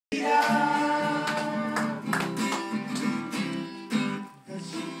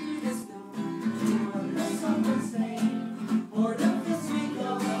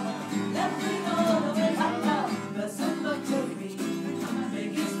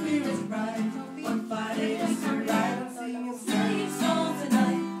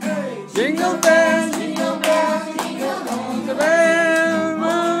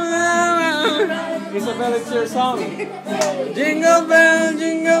Bell, it's your song. Jingle Bell,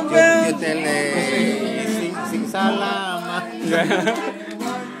 Jingle Bell. You tell sing salama.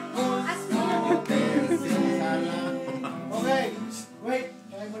 Okay, wait.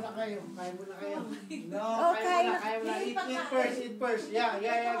 Kaya muna kayo. No, kaya muna. Eat first. Yeah.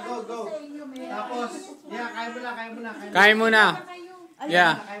 Go. Tapos, kaya muna. Kaya muna.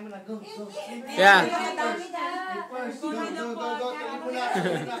 Yeah. Kaya muna, go. Yeah. Eat first. Go. Kaya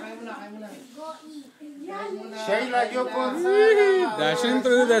muna. Sheila, you put Dashing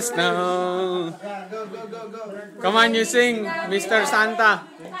through the snow. Yeah, go. Come on, you sing, Mr. Santa.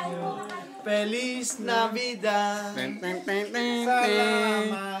 Feliz Navidad. Ting, ting, ting, ting, ting.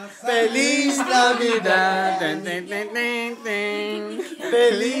 Salamat. Feliz Navidad. Ting, ting, ting, ting, ting.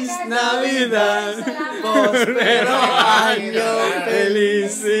 Feliz Navidad. Prospero año.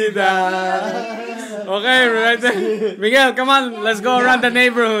 Felicidad. Okay, right there. Miguel, come on, let's go around the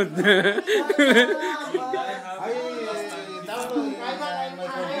neighborhood.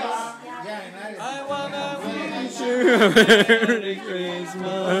 I wanna Wish you a Merry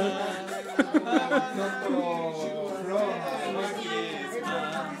Christmas.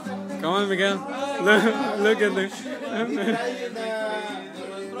 Come on, Miguel. Look at this.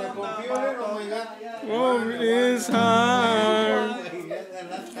 Oh, his heart.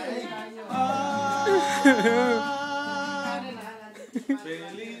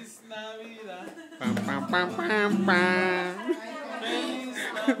 Feliz Navidad. Pam, pam, pam, pam, pam. Feliz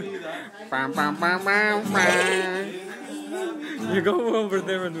Navidad. Pam, pam, pam, pam, pam. You go over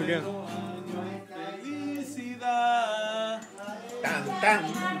there with Miguel. Felicidad. Tan.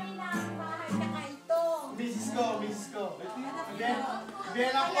 Misis ko.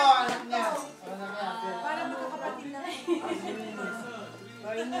 Bilang ko, anak niya. Para magkakapatid na rin.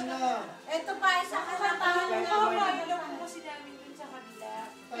 Ayun na. Ito pa, isa ka na tayo. Ilong mo si namin dun sa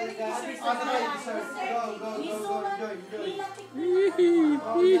kabila. Talaga. Go.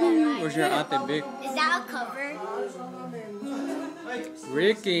 Where's your ate Vic? Is that a cover?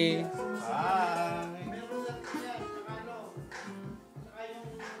 Ricky.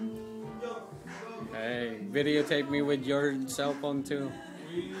 Hey, videotape me with your cell phone too.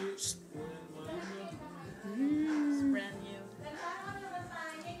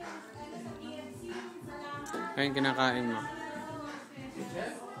 Ayun, kinakain mo.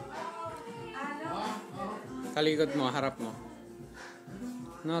 Kalikot mo, harap mo.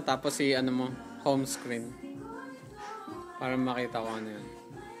 No, tapos ano mo, home screen. Para makita ko ano yun.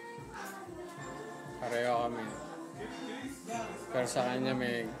 Pareho kami. Pero sa kanya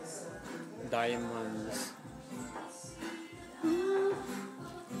may diamonds.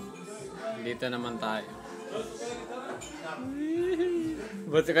 Dito naman tayo.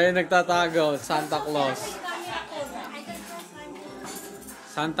 Ba't kayo nagtatago? Santa Claus.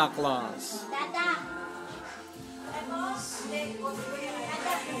 Santa Claus.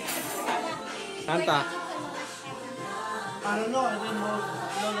 Santa. I don't know.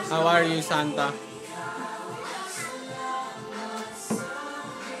 How are you, Santa?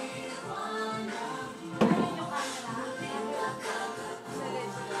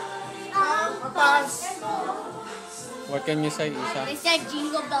 What can you say, Isa? They said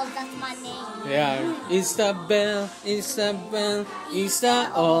Jingle Bells, that's my name. Yeah. Isabel, Isa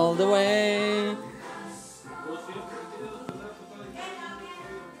all the way.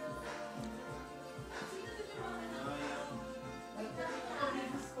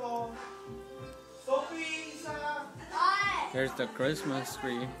 There's the Christmas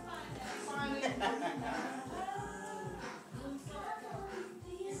tree.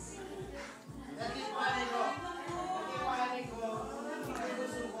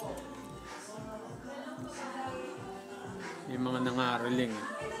 Yung mga nangaroling.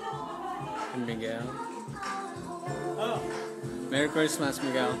 And Miguel. Oh. Merry Christmas,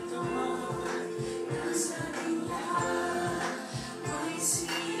 Miguel.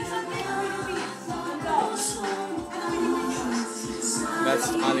 That's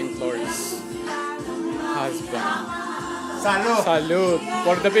Aling Flores' husband. Salud. Salute.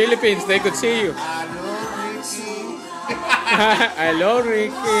 For the Philippines, they could see you. Hello,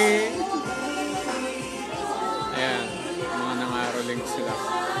 Ricky. Ayan. Mga nangaroling sila.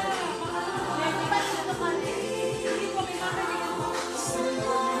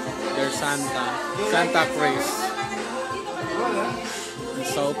 There's Santa Cruz. And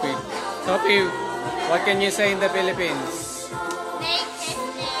Sophie. Sophie, what can you say in the Philippines? Merry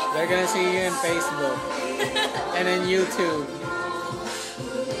Christmas. They're gonna see you in Facebook and in YouTube.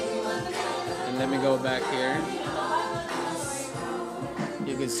 And let me go back here.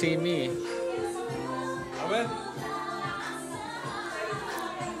 You can see me.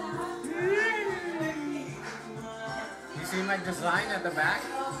 my design at the back?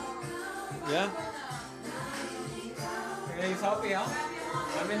 Yeah. Hey, Sophie, huh?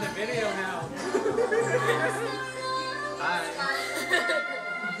 I'm in the video now. Hi.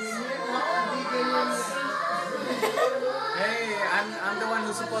 Hey, I'm the one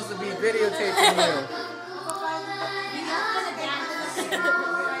who's supposed to be videotaping you.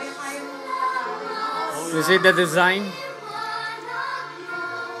 You see the design?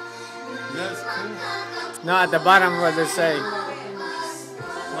 That's cool. No, at the bottom what they say.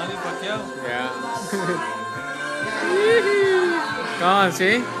 Manny Pacquiao. Yeah. Come on,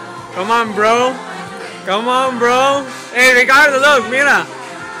 see? Come on, bro. Come on, bro. Hey, Ricardo, look, mira.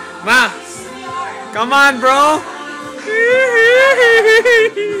 Ma. Come on, bro.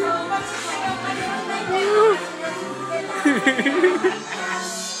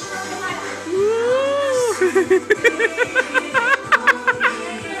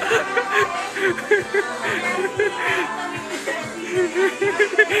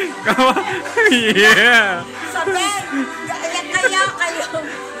 Come on. Yeah. Kaya kayo.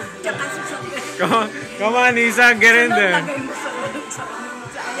 Tsaka sasabihin. Come on, Isa, get in there.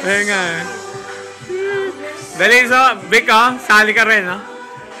 Ayun nga eh. Dali, so, Vic, oh. Sali ka rin, oh.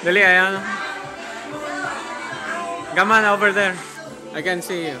 Dali, ayan. Oh. Come on, over there. I can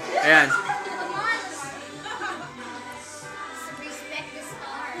see you. Ayan. Respect the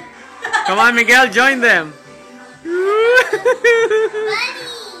star. Come on, Miguel, join them. Bunny!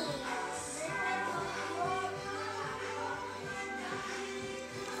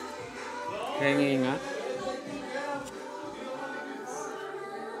 Hingi nga.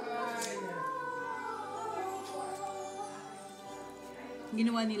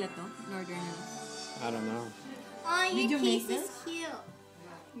 Ginawa nila to? In-order nila? I don't know. Oh, Did your you make case is this? cute.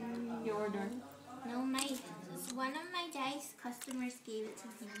 You order? No, one of my dad's customers gave it to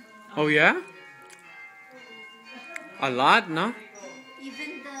him. Oh, yeah? A lot, no?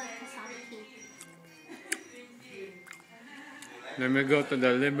 Even the cassava cake. Let me go to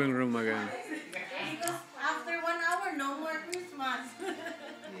the living room again. After 1 hour, no more Christmas.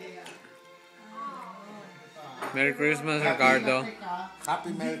 Merry Christmas, Ricardo.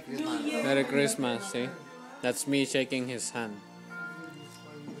 Happy Merry Christmas. Merry Christmas, see? That's me shaking his hand.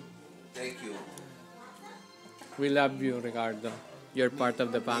 Thank you. We love you, Ricardo. You're part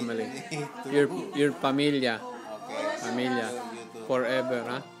of the family. You're familia. Okay. Familia. Forever,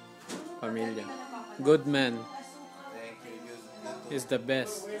 huh? Familia. Good man. Thank you. Is the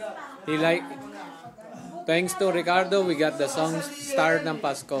best. He like... Thanks to Ricardo, we got the song Star ng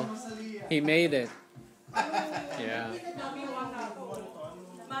Pasko. He made it. Yeah.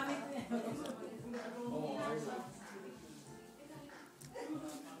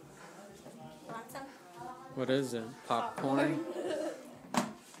 What is it? Popcorn?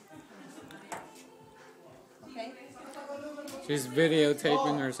 Okay. She's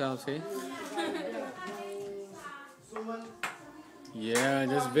videotaping herself, see? Yeah,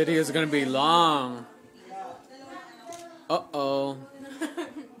 this video is gonna be long. Uh-oh.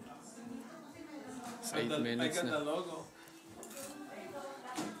 It's 8 minutes I got the now. logo.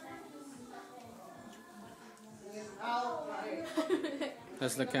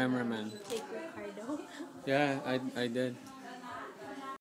 That's the cameraman. Take Ricardo. Yeah, I did.